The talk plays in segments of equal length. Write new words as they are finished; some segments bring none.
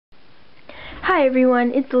Hi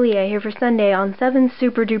everyone, it's Leah here for Sunday on 7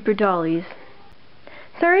 Super Duper Dollies.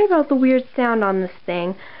 Sorry about the weird sound on this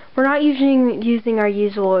thing. We're not using our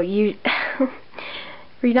usual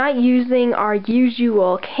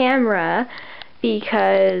camera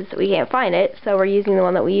because we can't find it, so we're using the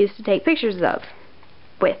one that we used to take pictures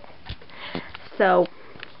with. So,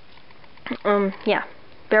 yeah,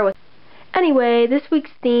 bear with. Anyway, this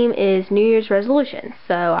week's theme is New Year's resolutions,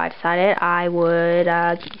 so I decided I would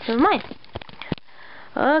give you some of mine.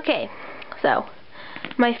 Okay, so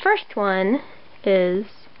my first one is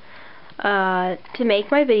to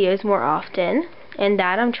make my videos more often, and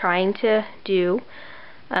that I'm trying to do,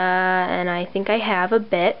 and I think I have a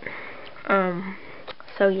bit.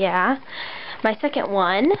 So yeah. My second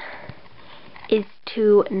one is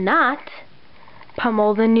to not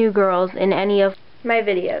pummel the new girls in any of my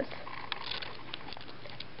videos.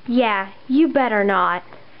 Yeah, you better not.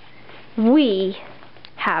 We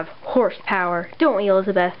have horsepower, don't we,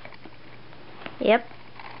 Elizabeth? Yep.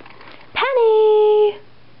 Penny!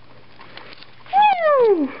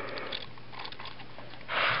 Woo!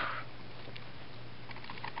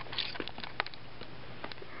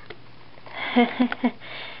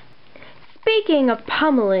 Speaking of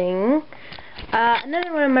pummeling,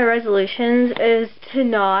 another one of my resolutions is to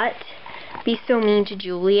not be so mean to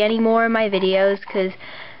Julie anymore in my videos, because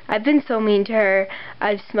I've been so mean to her.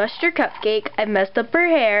 I've smushed her cupcake, I've messed up her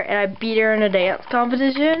hair, and I beat her in a dance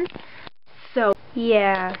competition. So,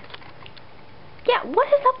 yeah. Yeah, what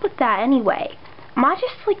is up with that anyway? Am I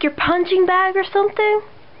just like your punching bag or something?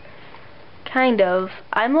 Kind of.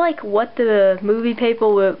 I'm like what the movie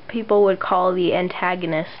people would call the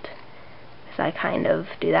antagonist. Because I kind of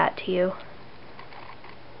do that to you.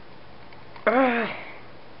 Ugh.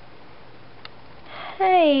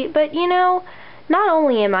 Hey, but you know, not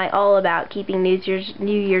only am I all about keeping New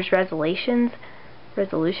Year's resolutions,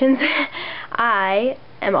 I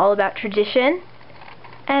am all about tradition.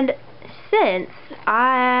 And since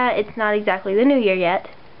it's not exactly the New Year yet,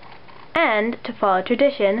 and to follow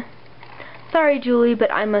tradition, sorry Julie,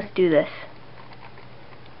 but I must do this.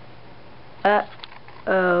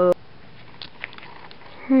 Uh-oh.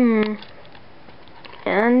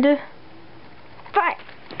 And fire!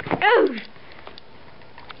 Oh!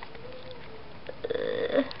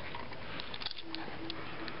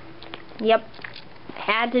 Yep,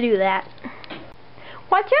 had to do that.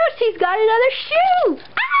 Watch out, she's got another shoe!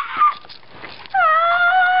 Ah!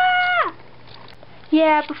 Ah!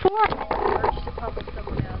 Yeah, before I urge to pummel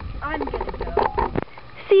someone else, I'm gonna go.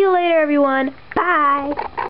 See you later, everyone. Bye!